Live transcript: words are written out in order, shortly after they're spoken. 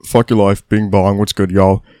Fuck your life, Bing Bong, what's good,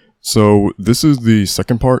 y'all? So, this is the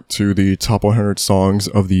second part to the Top 100 Songs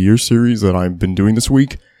of the Year series that I've been doing this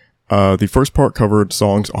week. The first part covered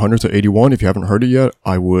songs 100 to 81. If you haven't heard it yet,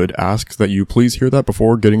 I would ask that you please hear that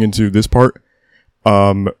before getting into this part.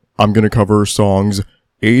 I'm gonna cover songs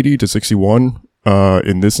 80 to 61,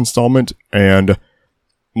 in this installment, and,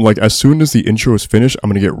 as soon as the intro is finished, I'm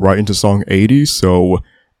gonna get right into song 80, so,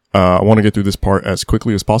 I want to get through this part as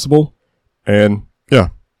quickly as possible, and, yeah.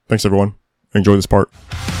 Thanks, everyone. Enjoy this part.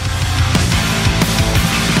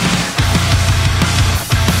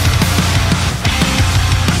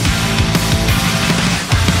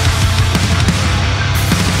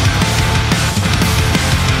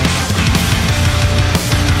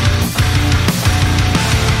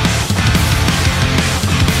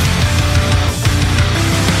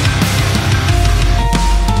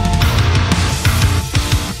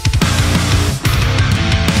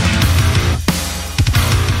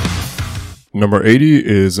 Number 80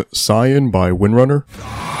 is Cyan by Windrunner.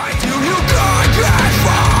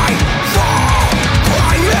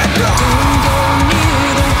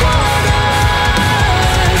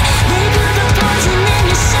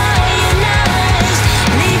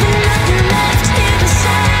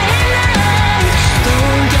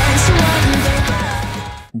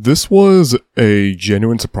 This was a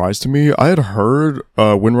genuine surprise to me. I had heard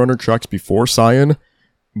Windrunner tracks before Cyan,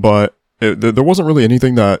 but there wasn't really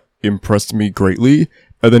anything that impressed me greatly.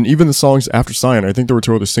 And then even the songs after Cyan, I think there were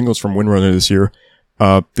 2 other singles from Windrunner this year,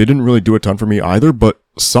 they didn't really do a ton for me either, but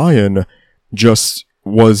Cyan just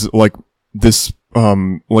was this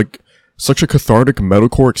such a cathartic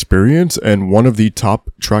metalcore experience, and one of the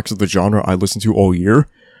top tracks of the genre I listened to all year.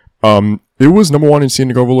 It was number 1 in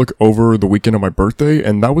Scenic Overlook over the weekend of my birthday,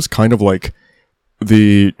 and that was kind of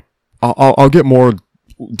I'll get more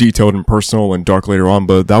detailed and personal and dark later on,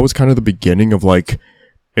 but that was kind of the beginning of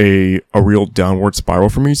a real downward spiral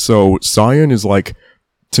for me. So Cyan is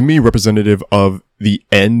to me representative of the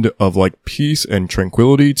end of peace and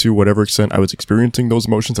tranquility to whatever extent I was experiencing those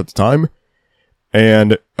emotions at the time.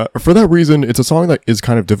 And for that reason, it's a song that is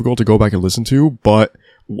kind of difficult to go back and listen to, but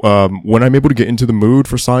when I'm able to get into the mood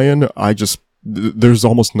for Cyan, there's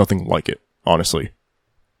almost nothing like it, honestly.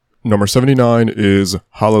 Number 79 is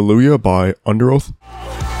Hallelujah by Underoath.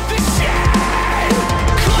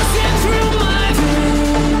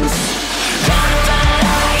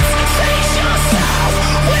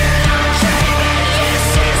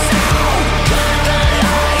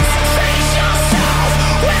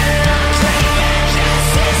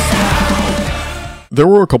 There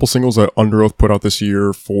were a couple singles that Underoath put out this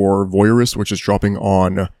year for Voyeurist, which is dropping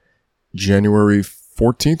on January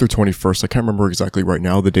 14th or 21st. I can't remember exactly right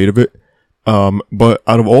now the date of it. But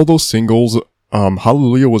out of all those singles,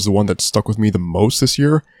 Hallelujah was the one that stuck with me the most this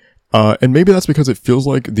year. And maybe that's because it feels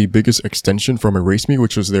like the biggest extension from Erase Me,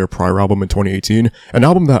 which was their prior album in 2018. An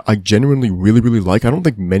album that I genuinely really, really like. I don't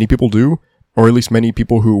think many people do, or at least many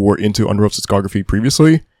people who were into Underoath's discography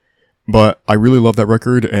previously. But I really love that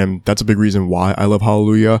record, and that's a big reason why I love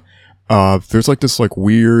Hallelujah. There's this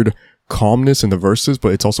weird calmness in the verses,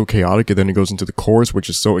 but it's also chaotic, and then it goes into the chorus, which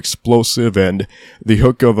is so explosive, and the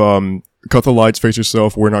hook of Cut the Lights, Face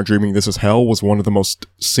Yourself, We're Not Dreaming, This Is Hell was one of the most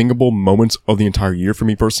singable moments of the entire year for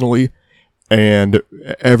me personally, and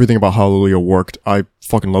everything about Hallelujah worked. I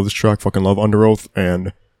fucking love this track, fucking love Underoath,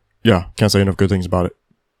 and yeah, can't say enough good things about it.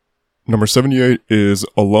 Number 78 is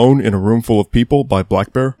Alone in a Room Full of People by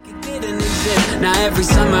Blackbear. Now every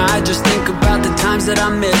summer I just think about the times that I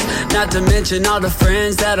missed, not to mention all the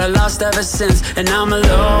friends that I lost ever since. And I'm alone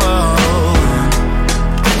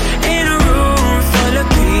in a room full of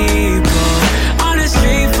people, on a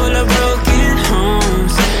street full of broken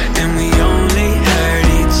homes, and we only hurt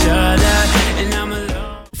each other, and I'm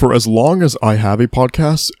alone. For as long as I have a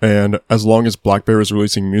podcast, and as long as Blackbear is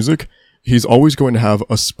releasing music, he's always going to have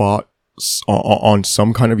a spot on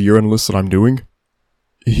some kind of year-end list that I'm doing.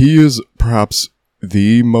 He is perhaps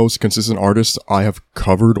the most consistent artist I have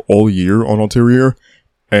covered all year on Ulterior,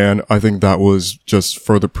 and I think that was just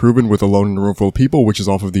further proven with Alone in a Room Full of People, which is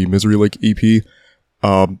off of the Misery Lake EP.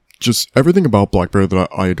 Just everything about Blackbear that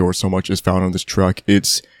I adore so much is found on this track.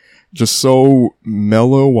 It's just so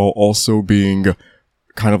mellow while also being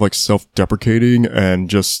kind of self-deprecating,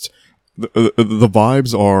 and just the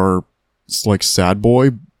vibes are sad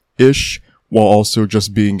boy-ish while also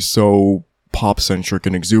just being so pop-centric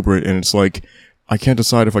and exuberant, and it's I can't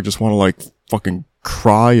decide if I just want to fucking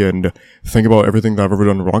cry and think about everything that I've ever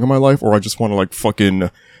done wrong in my life, or I just want to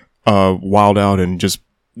fucking wild out and just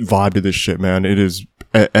vibe to this shit, man. It is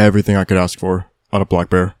everything I could ask for out of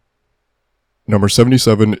Blackbear. Number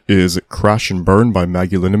 77 is Crash and Burn by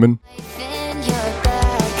Maggie Lindemann. In your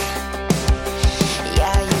back,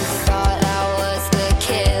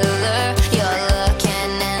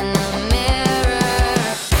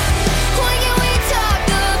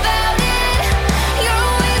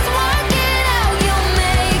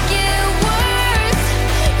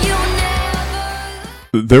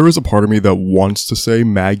 There is a part of me that wants to say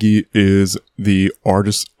Maggie is the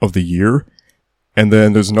artist of the year, and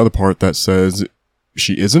then there's another part that says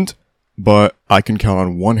she isn't, but I can count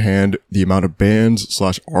on one hand the amount of bands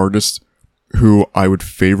 / artists who I would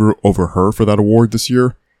favor over her for that award this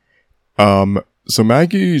year. So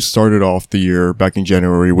Maggie started off the year back in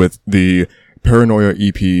January with the Paranoia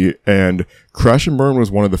EP, and Crash and Burn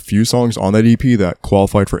was one of the few songs on that EP that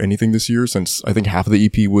qualified for anything this year, since I think half of the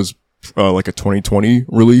EP was like a 2020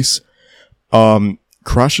 release.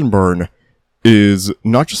 Crash and Burn is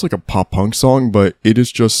not just like a pop punk song, but it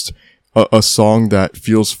is just a song that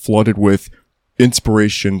feels flooded with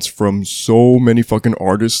inspirations from so many fucking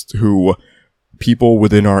artists who people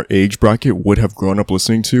within our age bracket would have grown up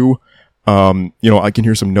listening to. I can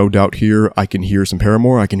hear some No Doubt here. I can hear some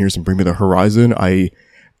Paramore. I can hear some Bring Me the Horizon. I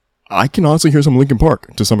can honestly hear some Linkin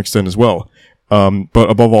Park to some extent as well. But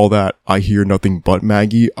above all that, I hear nothing but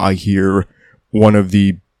Maggie. I hear one of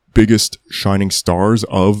the biggest shining stars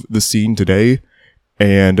of the scene today.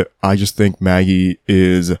 And I just think Maggie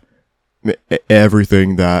is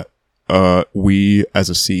everything that, we as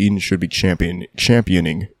a scene should be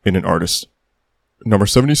championing in an artist. Number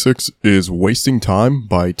 76 is Wasting Time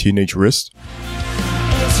by Teenage Wrist.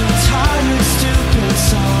 It's a tired, stupid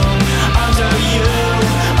song under you,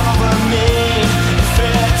 over me. If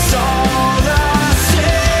it's all the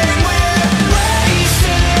same, we're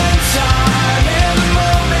wasting time in the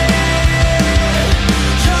moment.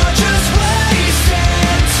 You're just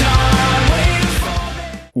wasting time waiting for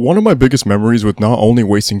me. One of my biggest memories with not only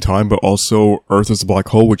Wasting Time, but also Earth is a Black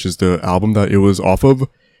Hole, which is the album that it was off of,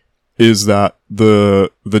 is that the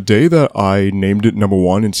day that I named it number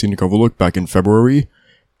 1 in Scenic Overlook back in February,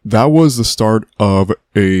 that was the start of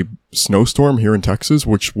a snowstorm here in Texas,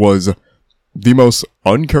 which was the most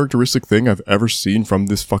uncharacteristic thing I've ever seen from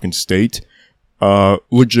this fucking state.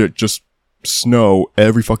 Legit, just snow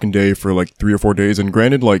every fucking day for like 3 or 4 days. And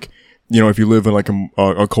granted, like, if you live in like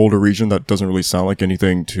a colder region, that doesn't really sound like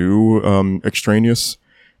anything too extraneous.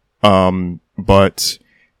 But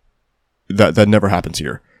that never happens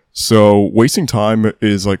here. So Wasting Time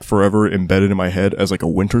is like forever embedded in my head as like a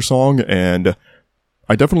winter song, and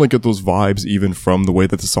I definitely get those vibes even from the way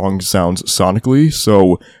that the song sounds sonically.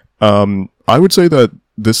 So I would say that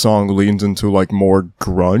this song leans into like more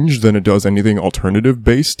grunge than it does anything alternative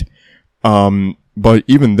based. But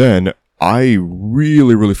even then, I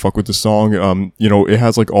really, really fuck with the song. It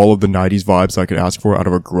has like all of the 90s vibes I could ask for out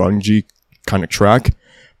of a grungy kind of track.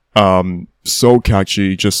 So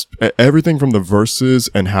catchy, just everything from the verses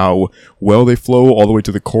and how well they flow all the way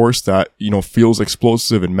to the chorus that, feels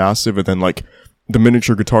explosive and massive. And then like the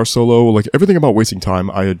miniature guitar solo, like everything about Wasting Time,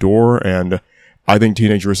 I adore. And I think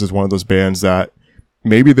Teenage Wrist is one of those bands that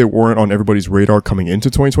maybe they weren't on everybody's radar coming into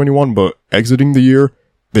 2021, but exiting the year,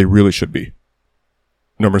 they really should be.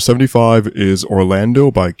 Number 75 is Orlando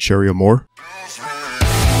by Cherry Amour.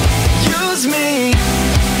 Use me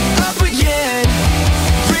up again,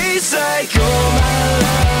 recycle my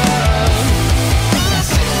love.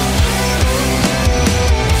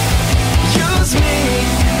 Use me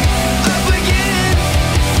up again,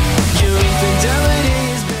 your infidelity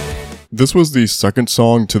is better. This was the second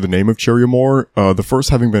song to the name of Cherry Amour, the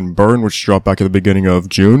first having been Burn, which dropped back at the beginning of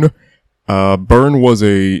June. Burn was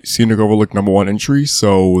a Scenic Overlook number 1 entry,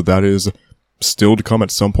 so that is still to come at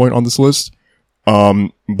some point on this list.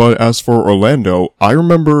 But as for Orlando, I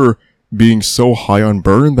remember being so high on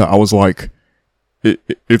Burn that I was like,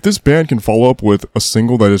 if this band can follow up with a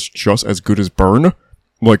single that is just as good as Burn,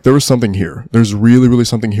 like there is something here. There's really, really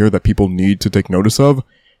something here that people need to take notice of.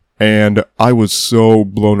 And I was so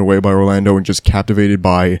blown away by Orlando and just captivated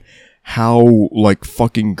by how like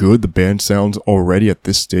fucking good the band sounds already at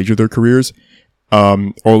this stage of their careers.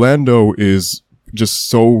 Orlando is just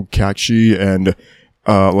so catchy and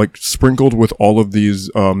like sprinkled with all of these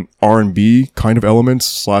R&B kind of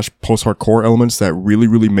elements / post-hardcore elements that really,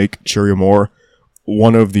 really make Cherry Amour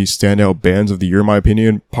one of the standout bands of the year, in my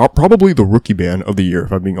opinion. Probably the rookie band of the year,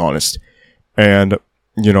 if I'm being honest. And,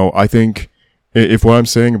 I think if what I'm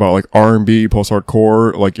saying about like R&B,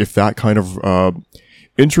 post-hardcore, like if that kind of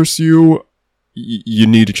interests you, you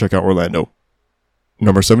need to check out Orlando.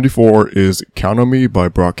 Number 74 is Count on Me by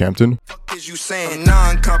Brockhampton. Fuck is you saying?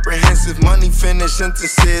 Non-comprehensive, money finish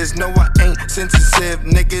sentences. No, I ain't sensitive,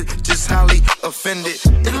 nigga, just highly offended.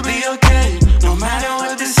 It'll be okay, no matter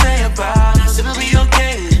what they say about us. It'll be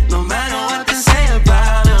okay, no matter what they say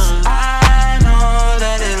about us. I know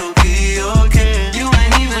that it'll be okay. You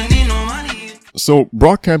ain't even need no money. So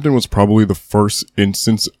Brockhampton was probably the first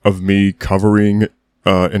instance of me covering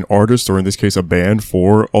an artist, or in this case a band,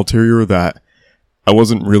 for Ulterior that I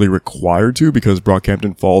wasn't really required to because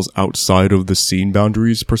Brockhampton falls outside of the scene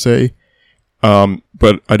boundaries per se.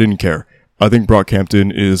 But I didn't care. I think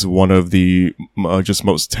Brockhampton is one of the just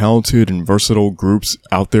most talented and versatile groups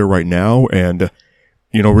out there right now. And,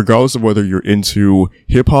 you know, regardless of whether you're into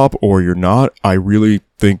hip hop or you're not, I really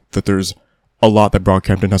think that there's a lot that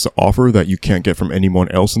Brockhampton has to offer that you can't get from anyone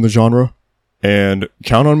else in the genre. And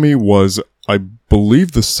Count on Me was, I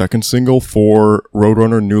believe, the second single for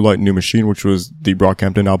Roadrunner New Light New Machine, which was the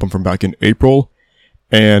Brockhampton album from back in April.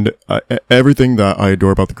 And everything that I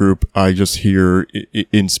adore about the group, I just hear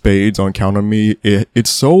in spades on Count on Me. It's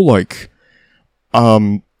so like,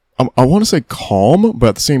 I want to say calm, but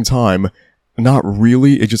at the same time, not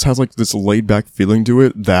really. It just has like this laid back feeling to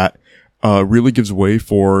it that really gives way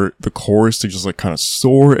for the chorus to just like kind of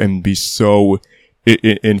soar and be so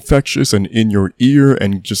infectious and in your ear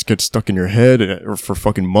and just get stuck in your head for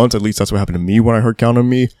fucking months. At least that's what happened to me when I heard Count on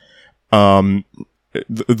Me.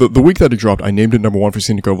 The week that it dropped, I named it number 1 for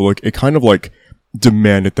Scenic Overlook. It kind of like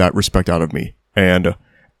demanded that respect out of me. And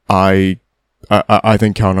I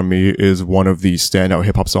think Count on Me is one of the standout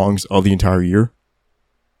hip hop songs of the entire year.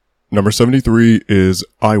 Number 73 is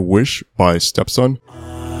I Wish by Stepson.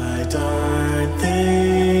 I don't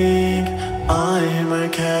think I'm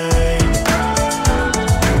okay.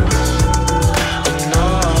 I'm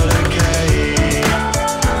not okay.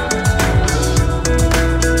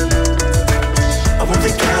 I won't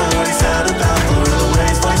forget what he said about the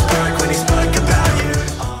ways voice broke when he spoke about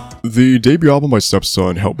you. The debut album by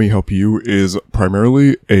Stepson, Help Me Help You, is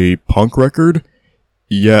primarily a punk record,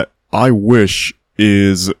 yet I Wish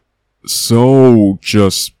is so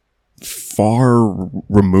just far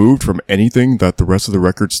removed from anything that the rest of the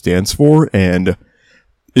record stands for. And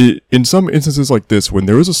in some instances like this, when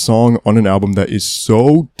there is a song on an album that is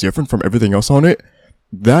so different from everything else on it,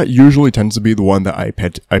 that usually tends to be the one that I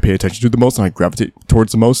pay attention to the most and I gravitate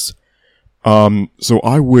towards the most. So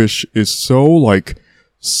I Wish is so like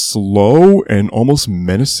slow and almost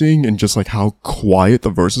menacing and just like how quiet the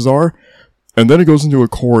verses are. And then it goes into a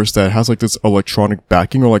chorus that has like this electronic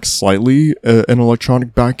backing or like slightly an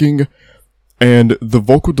electronic backing. And the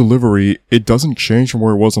vocal delivery, it doesn't change from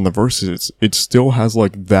where it was on the verses. It still has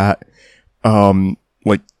like that,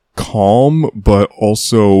 like calm, but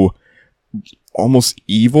also almost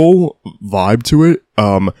evil vibe to it.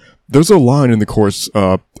 There's a line in the chorus,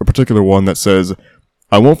 a particular one that says,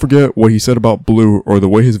 I won't forget what he said about Blue or the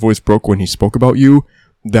way his voice broke when he spoke about you.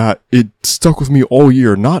 That it stuck with me all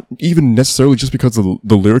year, not even necessarily just because of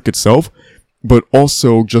the lyric itself, but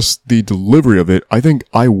also just the delivery of it. I think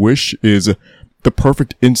I Wish is the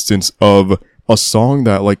perfect instance of a song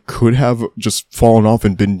that like could have just fallen off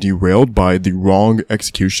and been derailed by the wrong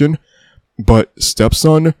execution, but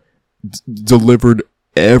Stepson delivered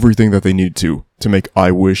everything that they needed to make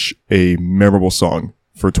I Wish a memorable song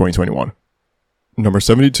for 2021. Number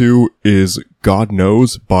 72 is God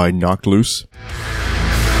Knows by Knocked Loose.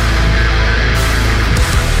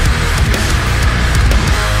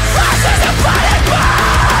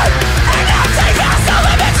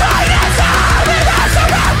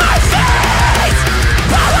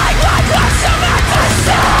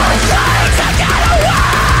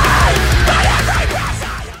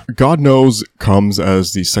 God Knows comes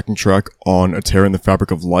as the second track on A Tear in the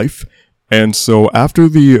Fabric of Life. And so after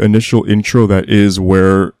the initial intro that is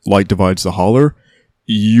where light divides the holler,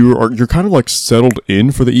 you're kind of like settled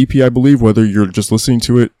in for the EP, I believe, whether you're just listening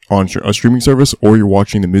to it on a streaming service or you're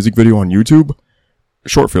watching the music video on YouTube.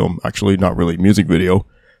 Short film, actually, not really music video.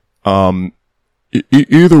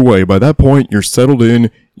 Either way, by that point, you're settled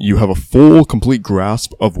in, you have a full, complete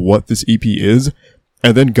grasp of what this EP is,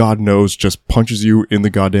 and then God Knows just punches you in the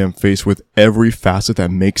goddamn face with every facet that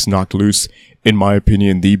makes Knocked Loose, in my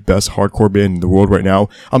opinion, the best hardcore band in the world right now.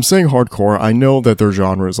 I'm saying hardcore. I know that their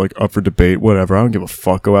genre is like up for debate, whatever. I don't give a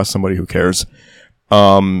fuck. Go ask somebody who cares.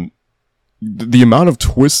 The amount of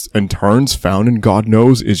twists and turns found in God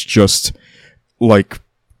Knows is just like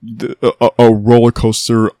a roller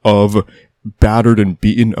coaster of battered and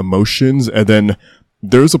beaten emotions. And then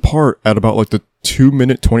there's a part at about like the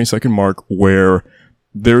 2-minute, 20-second mark where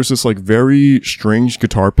there's this like very strange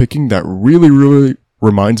guitar picking that really, really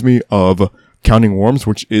reminds me of Counting Worms,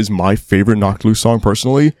 which is my favorite Knocked Loose song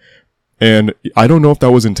personally. And I don't know if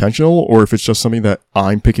that was intentional or if it's just something that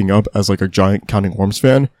I'm picking up as like a giant Counting Worms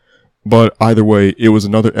fan. But either way, it was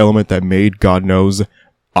another element that made God Knows,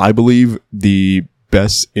 I believe, the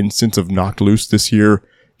best instance of Knocked Loose this year,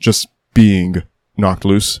 just being Knocked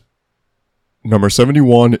Loose. Number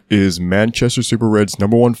 71 is Manchester Super Red's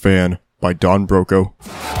number 1 fan by Don Broco.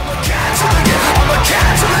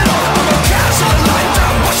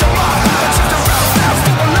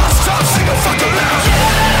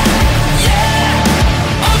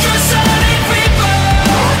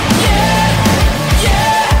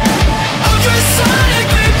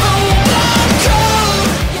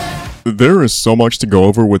 there is so much to go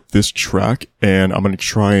over with this track, and I'm going to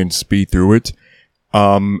try and speed through it.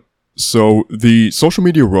 So the social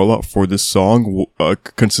media rollout for this song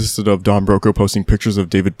consisted of Don Broco posting pictures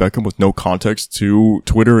of David Beckham with no context to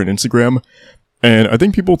Twitter and Instagram. And I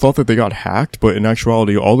think people thought that they got hacked, but in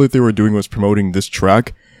actuality, all that they were doing was promoting this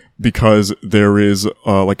track because there is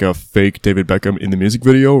like a fake David Beckham in the music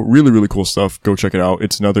video. Really, really cool stuff. Go check it out.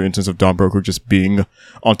 It's another instance of Don Broco just being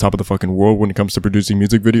on top of the fucking world when it comes to producing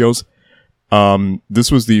music videos.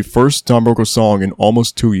 This was the first Don Broco song in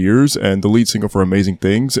almost 2 years and the lead single for Amazing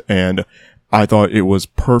Things. And I thought it was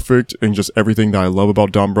perfect, and just everything that I love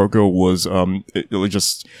about Don Broco was, it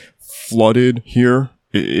just flooded here.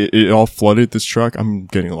 It all flooded this track. I'm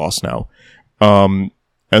getting lost now. And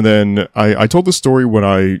then I told this story when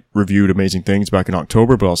I reviewed Amazing Things back in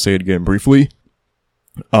October, but I'll say it again briefly.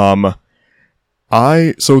 So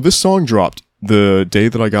this song dropped the day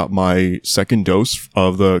that I got my second dose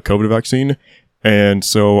of the COVID vaccine. And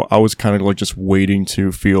so I was kind of like just waiting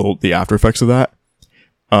to feel the after effects of that.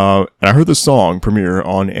 And I heard the song premiere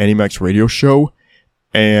on Annie Mac's radio show,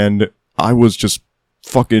 and I was just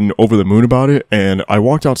fucking over the moon about it. And I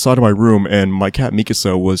walked outside of my room, and my cat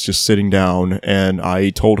Mikasa was just sitting down, and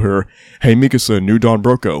I told her, "Hey Mikasa, new Don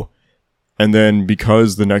Broco." And then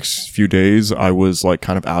because the next few days I was like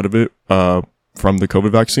kind of out of it, from the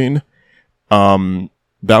COVID vaccine,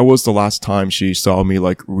 that was the last time she saw me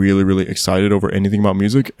like really, really excited over anything about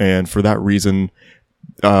music. And for that reason,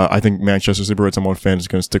 I think Manchester City Reds M1 fan is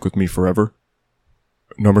going to stick with me forever.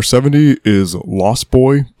 Number 70 is Lost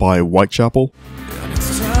Boy by Whitechapel.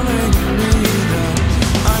 It's telling me that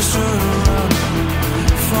I should run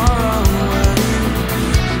far away,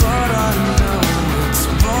 but I know its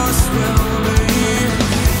voice will be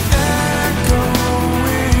echoing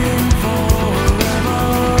forever.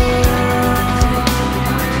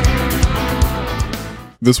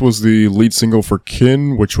 This was the lead single for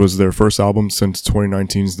Kin, which was their first album since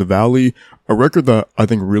 2019's The Valley, a record that I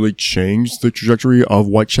think really changed the trajectory of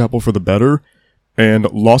Whitechapel for the better.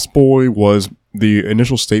 And Lost Boy was the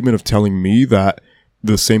initial statement of telling me that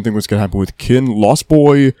the same thing was going to happen with Kin. Lost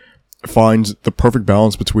Boy finds the perfect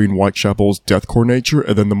balance between Whitechapel's deathcore nature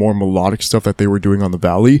and then the more melodic stuff that they were doing on The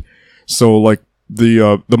Valley. So like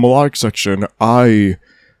the melodic section, I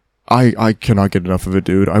cannot get enough of it,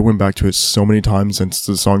 dude. I went back to it so many times since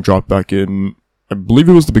the song dropped back in, I believe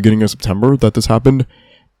it was the beginning of September that this happened.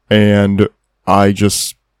 And I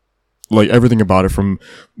just like everything about it, from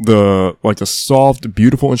the soft,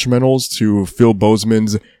 beautiful instrumentals to Phil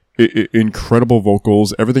Bozeman's incredible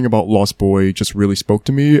vocals. Everything about Lost Boy just really spoke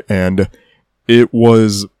to me. And it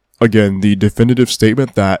was, again, the definitive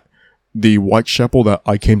statement that the Whitechapel that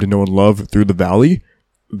I came to know and love through The Valley,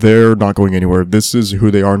 they're not going anywhere. This is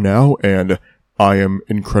who they are now, and I am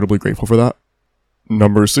incredibly grateful for that.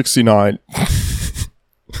 Number 69.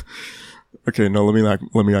 Okay, no, let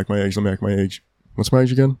me act my age. What's my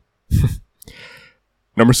age again?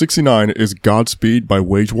 Number 69 is Godspeed by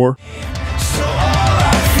Wage War. So all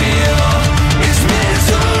I feel is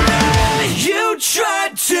misery. You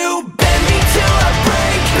tried to bend me till I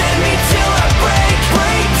break, bend me till I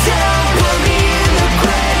break down. Put me in the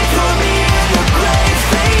grave,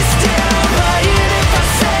 face down. Lying if I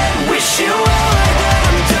said, wish you well, that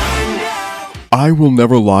I'm done now. I will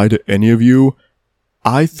never lie to any of you.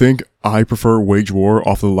 I think I prefer Wage War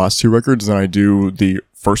off of the last two records than I do the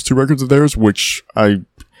first two records of theirs, which I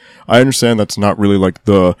understand that's not really like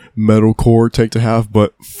the metalcore take to have,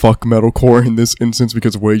 but fuck metalcore in this instance,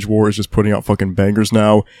 because Wage War is just putting out fucking bangers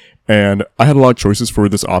now. And I had a lot of choices for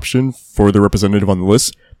this option for the representative on the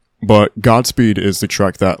list, but Godspeed is the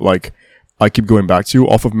track that like I keep going back to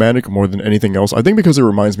off of Manic more than anything else. I think because it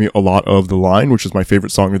reminds me a lot of The Line, which is my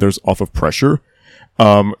favorite song of theirs off of Pressure.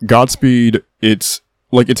 Godspeed, it's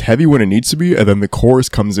heavy when it needs to be, and then the chorus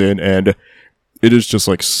comes in and it is just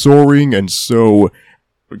like soaring and so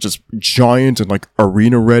just giant and like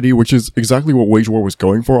arena ready, which is exactly what Wage War was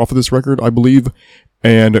going for off of this record, I believe.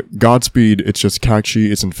 And Godspeed, it's just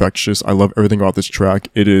catchy, it's infectious. I love everything about this track.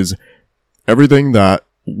 It is everything that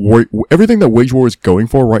Wage War is going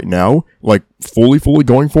for right now, like fully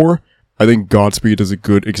going for. I think Godspeed is a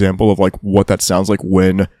good example of like what that sounds like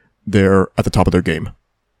when they're at the top of their game.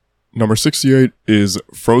 Number 68 is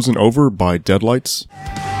Frozen Over by Deadlights.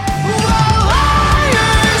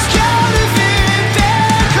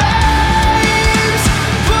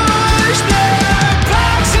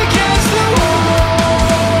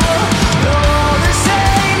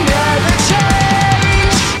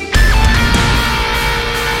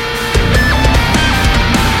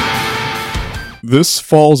 This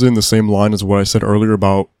falls in the same line as what I said earlier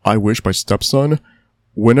about I Wish by Stepson.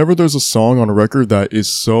 whenever there's a song on a record that is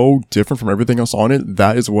so different from everything else on it,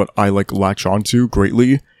 that is what I like latch onto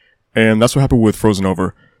greatly. And that's what happened with Frozen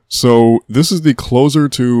Over. So this is the closer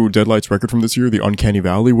to Deadlight's record from this year, The Uncanny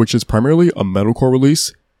Valley, which is primarily a metalcore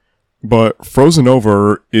release. But Frozen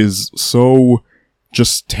Over is so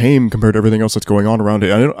just tame compared to everything else that's going on around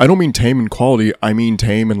it. I don't mean tame in quality, I mean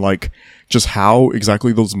tame in like just how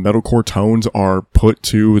exactly those metalcore tones are put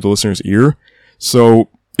to the listener's ear. So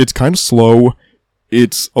it's kind of slow.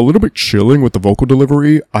 It's a little bit chilling with the vocal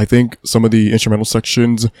delivery. I think some of the instrumental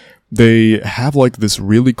sections, they have like this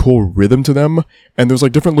really cool rhythm to them. And there's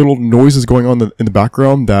like different little noises going on in the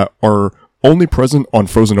background that are only present on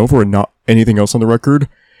Frozen Over and not anything else on the record.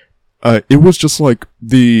 It was just like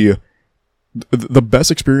the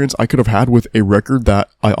best experience I could have had with a record that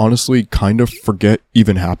I honestly kind of forget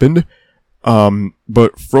even happened.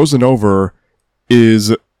 But Frozen Over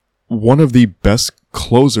is one of the best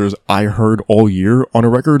closers I heard all year on a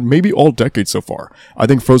record, maybe all decade so far. I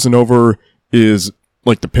think Frozen Over is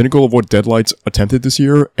like the pinnacle of what Deadlight's attempted this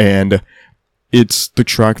year, and it's the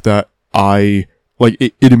track that I like.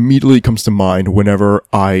 It immediately comes to mind whenever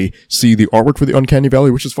I see the artwork for the Uncanny Valley,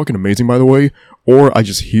 which is fucking amazing, by the way, or I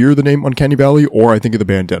just hear the name Uncanny Valley, or I think of the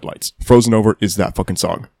band Deadlights. Frozen Over is that fucking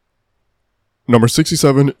song. Number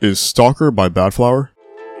 67 is Stalker by Bad Flower.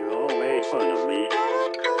 You all made fun of me.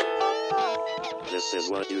 This is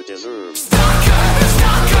what you deserve. One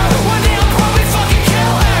day I'll probably fucking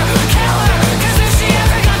kill her. 'Cause if she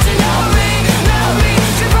ever got to know me,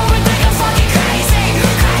 she'd probably think I'm fucking crazy.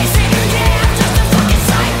 Yeah, I'm just a fucking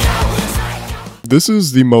psycho. This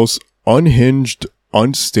is the most unhinged,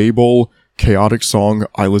 unstable, chaotic song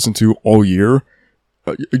I listened to all year.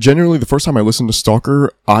 Generally, the first time I listened to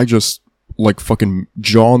Stalker, I just like fucking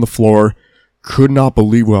jaw on the floor, could not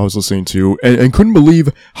believe what I was listening to, and couldn't believe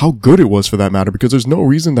how good it was for that matter, because there's no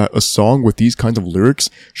reason that a song with these kinds of lyrics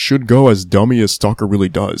should go as dummy as Stalker really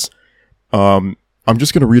does. I'm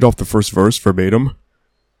just gonna read off the first verse verbatim.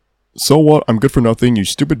 So what? I'm good for nothing, you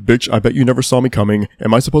stupid bitch. I bet you never saw me coming.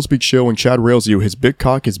 Am I supposed to be chill when Chad rails you? His big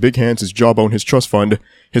cock, his big hands, his jawbone, his trust fund,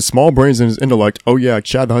 his small brains and his intellect. Oh yeah,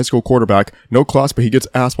 Chad the high school quarterback. No class, but he gets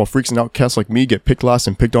ass while freaks and outcasts like me get picked last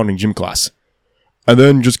and picked on in gym class. And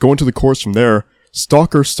then just go into the chorus from there.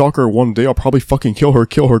 Stalker, one day I'll probably fucking kill her,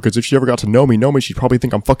 cause if she ever got to know me, she'd probably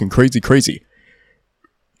think I'm fucking crazy.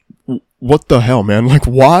 What the hell, man? Like,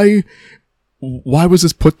 why was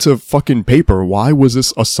this put to fucking paper? Why was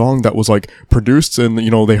this a song that was like produced and,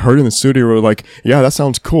 they heard in the studio, were like, yeah, that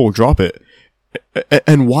sounds cool, drop it.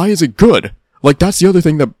 And why is it good? Like, that's the other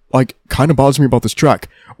thing that, like, kind of bothers me about this track.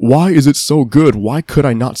 Why is it so good? Why could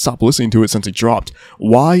I not stop listening to it since it dropped?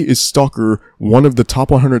 Why is Stalker one of the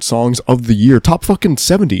top 100 songs of the year? Top fucking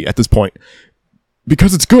 70 at this point.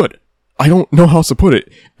 Because it's good. I don't know how else to put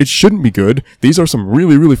it. It shouldn't be good. These are some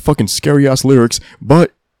really, really fucking scary ass lyrics,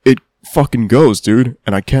 but it fucking goes, dude,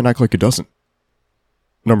 and I can't act like it doesn't.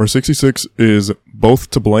 Number 66 is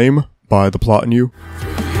Both to Blame by The Plot in You.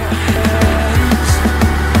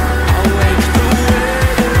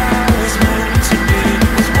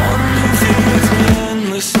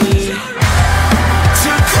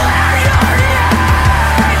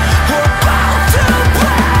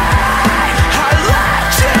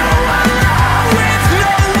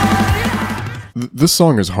 This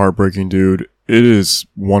song is heartbreaking, dude. It is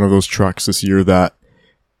one of those tracks this year that,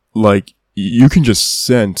 like, you can just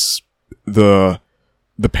sense the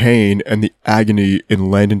pain and the agony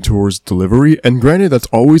in Landon Tour's delivery. And granted, that's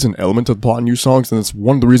always an element of the Plot in You songs, and that's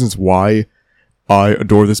one of the reasons why I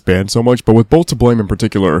adore this band so much. But with Both to Blame in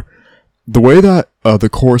particular, the way that the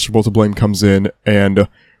chorus for Both to Blame comes in, and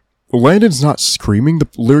Landon's not screaming the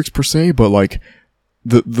lyrics per se, but like,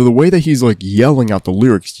 the way that he's like yelling out the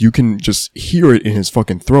lyrics, you can just hear it in his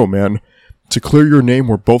fucking throat, man. To clear your name,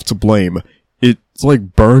 we're both to blame. It's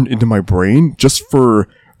like burned into my brain just for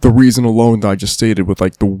the reason alone that I just stated, with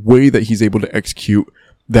like the way that he's able to execute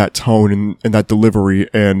that tone and that delivery.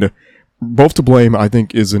 And Both to Blame, I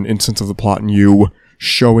think, is an instance of the Plot in You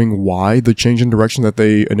showing why the change in direction that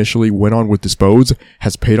they initially went on with Dispose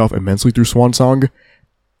has paid off immensely through Swan Song.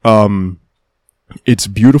 It's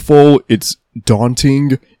beautiful, it's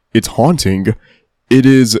daunting, it's haunting. It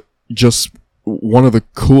is just one of the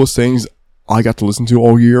coolest things I got to listen to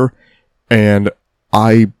all year. And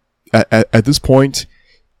at this point,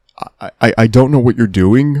 I don't know what you're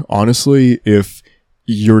doing, honestly, if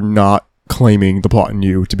you're not claiming The Plot in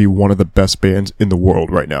You to be one of the best bands in the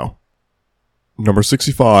world right now. Number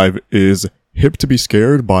 65 is Hip to Be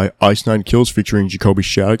Scared by Ice Nine Kills featuring Jacoby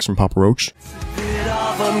Shaddix from Papa Roach.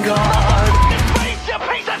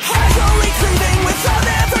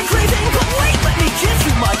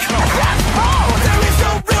 There is no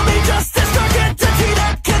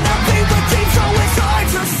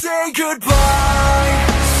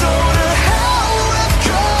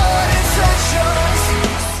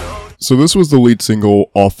So this was the lead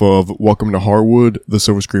single off of Welcome to Harwood, The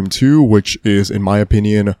Silver Scream 2, which is, in my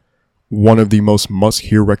opinion, one of the most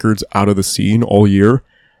must-hear records out of the scene all year.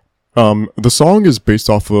 The song is based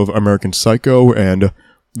off of American Psycho, and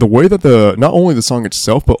the way that not only the song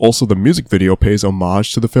itself, but also the music video pays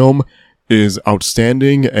homage to the film is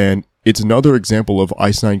outstanding, and it's another example of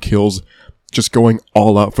Ice Nine Kills just going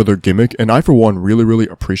all out for their gimmick, and I, for one, really, really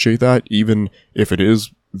appreciate that, even if it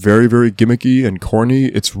is very, very gimmicky and corny.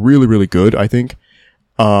 It's really, really good, I think.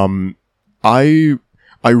 I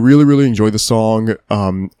really, really enjoy the song.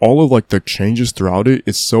 All of, like, the changes throughout it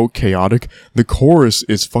is so chaotic. The chorus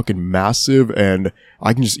is fucking massive, and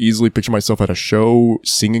I can just easily picture myself at a show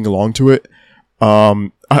singing along to it.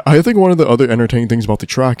 I think one of the other entertaining things about the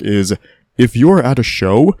track is, if you're at a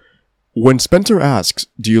show, when Spencer asks,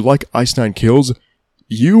 do you like Ice Nine Kills?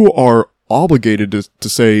 You are obligated to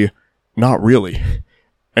say, not really.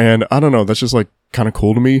 And I don't know, that's just, like, kind of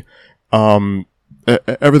cool to me.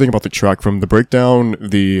 Everything about the track, from the breakdown,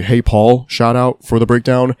 the Hey Paul shout out for the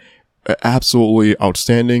breakdown, absolutely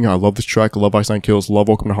outstanding. I love this track, love Ice Nine Kills, love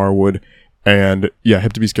Welcome to Harwood, and yeah,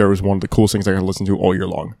 Hip to Be Scared was one of the coolest things I got to listen to all year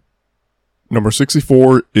long. Number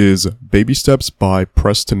 64 is Baby Steps by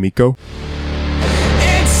Press to Miko.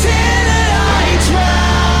 It's in that I drown.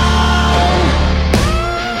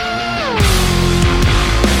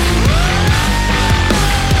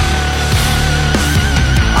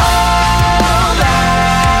 All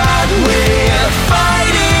that we're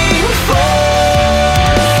fighting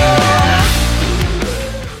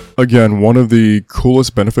for. Again, one of the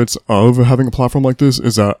coolest benefits of having a platform like this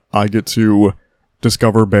is that I get to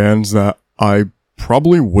discover bands that I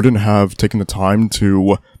probably wouldn't have taken the time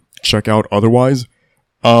to check out otherwise.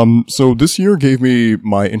 So this year gave me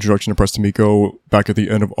my introduction to Press to Miko back at the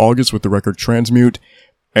end of August with the record Transmute,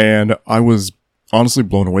 and I was honestly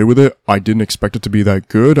blown away with it. I didn't expect it to be that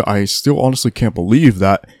good. I still honestly can't believe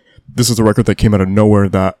that this is a record that came out of nowhere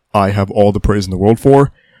that I have all the praise in the world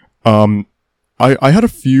for. I had a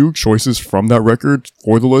few choices from that record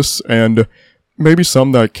for the list, and maybe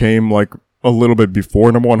some that came like a little bit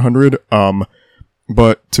before number 100.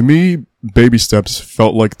 But to me, Baby Steps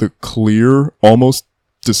felt like the clear, almost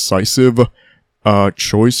decisive,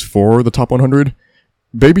 choice for the top 100.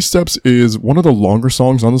 Baby Steps is one of the longer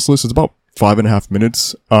songs on this list. It's about 5.5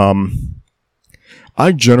 minutes.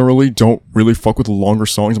 I generally don't really fuck with the longer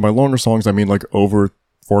songs. By longer songs, I mean like over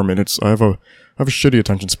 4 minutes. I have a shitty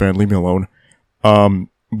attention span. Leave me alone.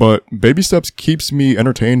 But Baby Steps keeps me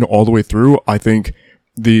entertained all the way through. I think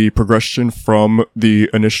the progression from the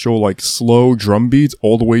initial, like, slow drum beats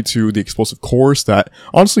all the way to the explosive chorus that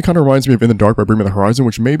honestly kind of reminds me of In the Dark by Bring Me the Horizon,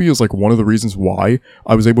 which maybe is, like, one of the reasons why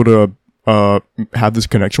I was able to, have this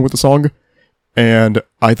connection with the song. And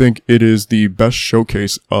I think it is the best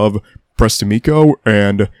showcase of Press to Miko,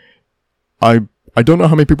 and I don't know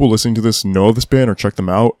how many people listening to this know this band or check them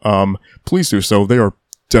out. Please do so. They are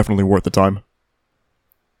definitely worth the time.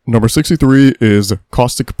 Number 63 is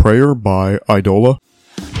Caustic Prayer by Idola.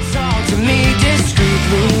 Talk to me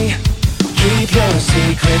discreetly. Keep your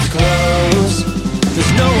secrets close.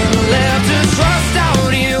 There's no one left to trust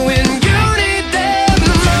out here when you need them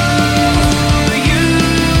the most. You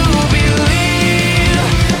believe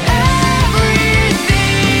everything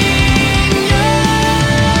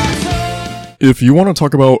you're told. If you want to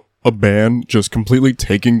talk about a band just completely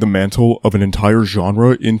taking the mantle of an entire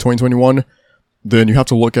genre in 2021, then you have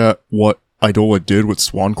to look at what Idola did with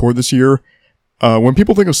Swancore this year. When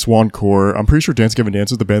people think of Swancore, I'm pretty sure Dance Gavin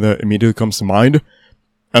Dance is the band that immediately comes to mind.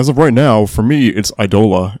 As of right now, for me, it's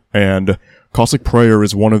Idola, and Caustic Prayer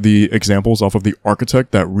is one of the examples off of The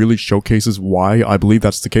Architect that really showcases why I believe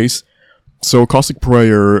that's the case. So Caustic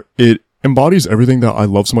Prayer, it embodies everything that I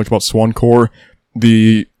love so much about Swancore.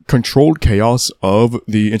 The controlled chaos of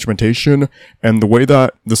the instrumentation and the way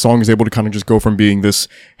that the song is able to kind of just go from being this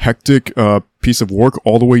hectic piece of work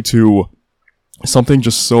all the way to something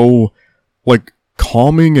just so, like,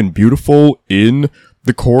 calming and beautiful in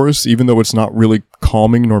the chorus, even though it's not really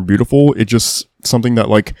calming nor beautiful. It's just something that,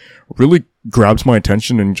 like, really grabs my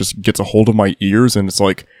attention and just gets a hold of my ears, and it's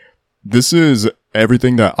like, this is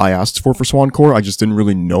everything that I asked for Swancore. I just didn't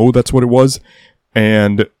really know that's what it was.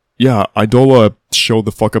 And yeah, Idola showed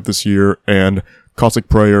the fuck up this year, and Caustic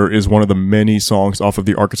Prayer is one of the many songs off of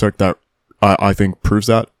The Architect that I think proves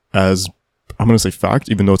that as, I'm going to say fact,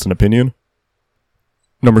 even though it's an opinion.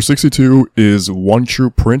 Number 62 is One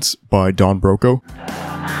True Prince by Don Broco.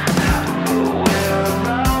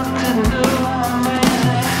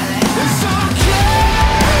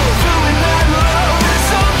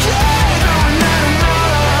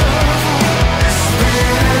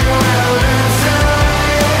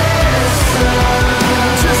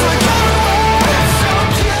 Just like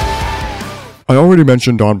already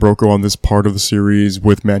mentioned Don Broco on this part of the series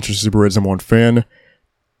with Manchester Super Reds #1 fan.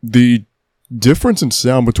 The difference in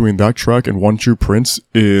sound between that track and One True Prince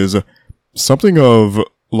is something of,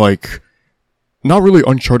 like, not really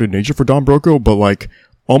uncharted nature for Don Broco, but, like,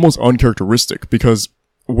 almost uncharacteristic, because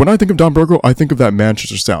when I think of Don Broco, I think of that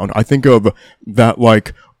Manchester sound. I think of that,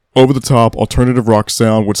 like, over-the-top alternative rock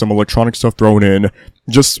sound with some electronic stuff thrown in,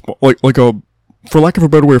 just, like a, for lack of a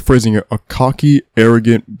better way of phrasing it, a cocky,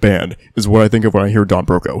 arrogant band is what I think of when I hear Don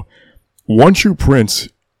Broco. One True Prince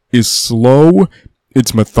is slow,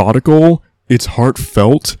 it's methodical, it's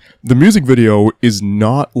heartfelt. The music video is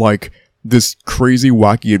not like this crazy,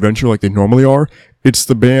 wacky adventure like they normally are. It's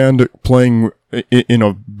the band playing in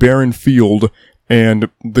a barren field, and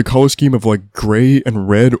the color scheme of like gray and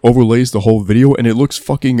red overlays the whole video, and it looks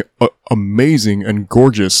fucking amazing and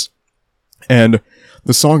gorgeous. And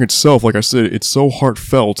the song itself, like I said, it's so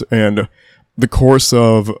heartfelt, and the chorus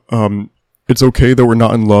of, it's okay that we're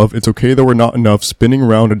not in love, it's okay that we're not enough, spinning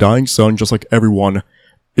around a dying sun just like everyone.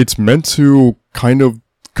 It's meant to kind of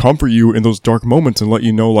comfort you in those dark moments and let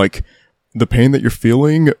you know, like, the pain that you're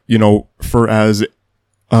feeling, you know, for as,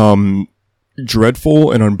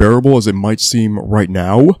 dreadful and unbearable as it might seem right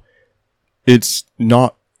now, it's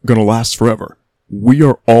not gonna last forever. We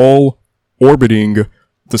are all orbiting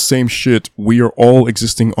the same shit. We are all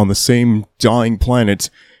existing on the same dying planet,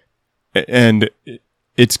 and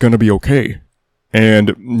it's gonna be okay. And,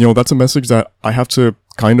 you know, that's a message that I have to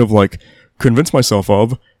kind of, like, convince myself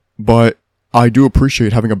of, but I do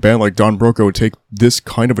appreciate having a band like Don Broco take this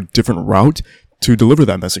kind of a different route to deliver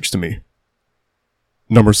that message to me.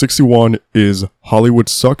 Number 61 is Hollywood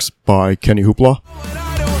Sucks by Kenny Hoopla.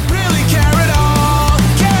 I don't really care at all,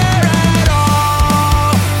 care at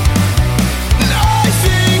all. And I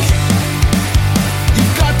think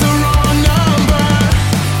you've got the wrong number.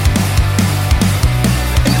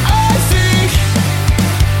 And I think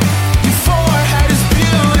your forehead is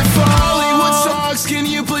beautiful. Hollywood sucks, can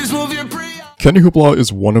you please move your Kenny Hoopla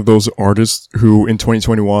is one of those artists who in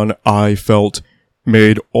 2021 I felt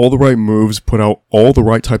made all the right moves, put out all the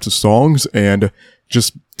right types of songs, and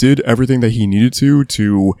just did everything that he needed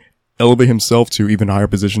to elevate himself to even higher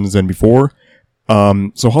positions than before.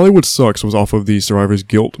 So Hollywood Sucks was off of the Survivor's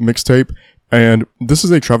Guilt mixtape, and this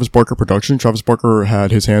is a Travis Barker production. Travis Barker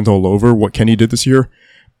had his hands all over what Kenny did this year.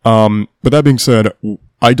 But that being said,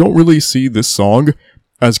 I don't really see this song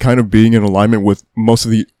as kind of being in alignment with most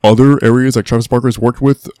of the other areas that Travis Barker's worked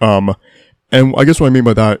with. And I guess what I mean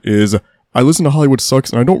by that is I listen to Hollywood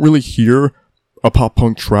Sucks and I don't really hear a pop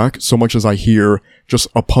punk track so much as I hear just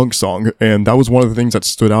a punk song. And that was one of the things that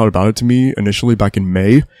stood out about it to me initially back in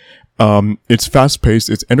May. It's fast paced,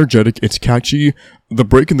 it's energetic, it's catchy. The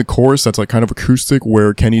break in the chorus that's like kind of acoustic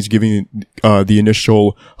where Kenny's giving, the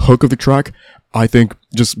initial hook of the track, I think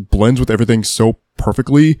just blends with everything so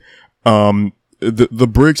perfectly. The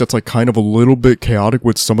bridge that's like kind of a little bit chaotic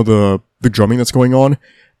with some of the drumming that's going on,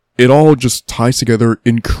 it all just ties together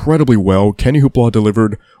incredibly well. Kenny Hoopla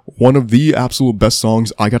delivered one of the absolute best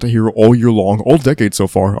songs I got to hear all year long, all decade so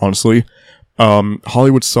far, honestly.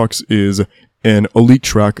 Hollywood Sucks is an elite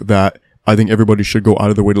track that I think everybody should go out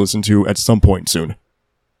of their way to listen to at some point soon.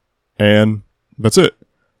 And that's it.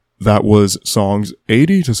 That was songs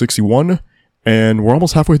 80 to 61, and we're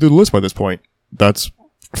almost halfway through the list by this point. That's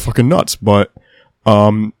fucking nuts, but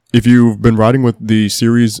if you've been riding with the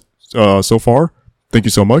series so far, thank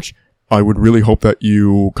you so much. I would really hope that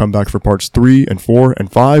you come back for parts 3 and 4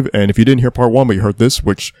 and 5, and if you didn't hear part 1 but you heard this,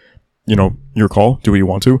 which, you know, your call, do what you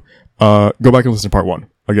want to, go back and listen to part 1.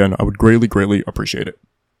 Again, I would greatly appreciate it.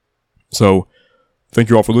 So, thank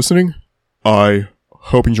you all for listening. I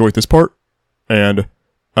hope you enjoyed this part, and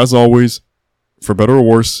as always, for better or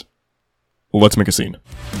worse, let's make a scene.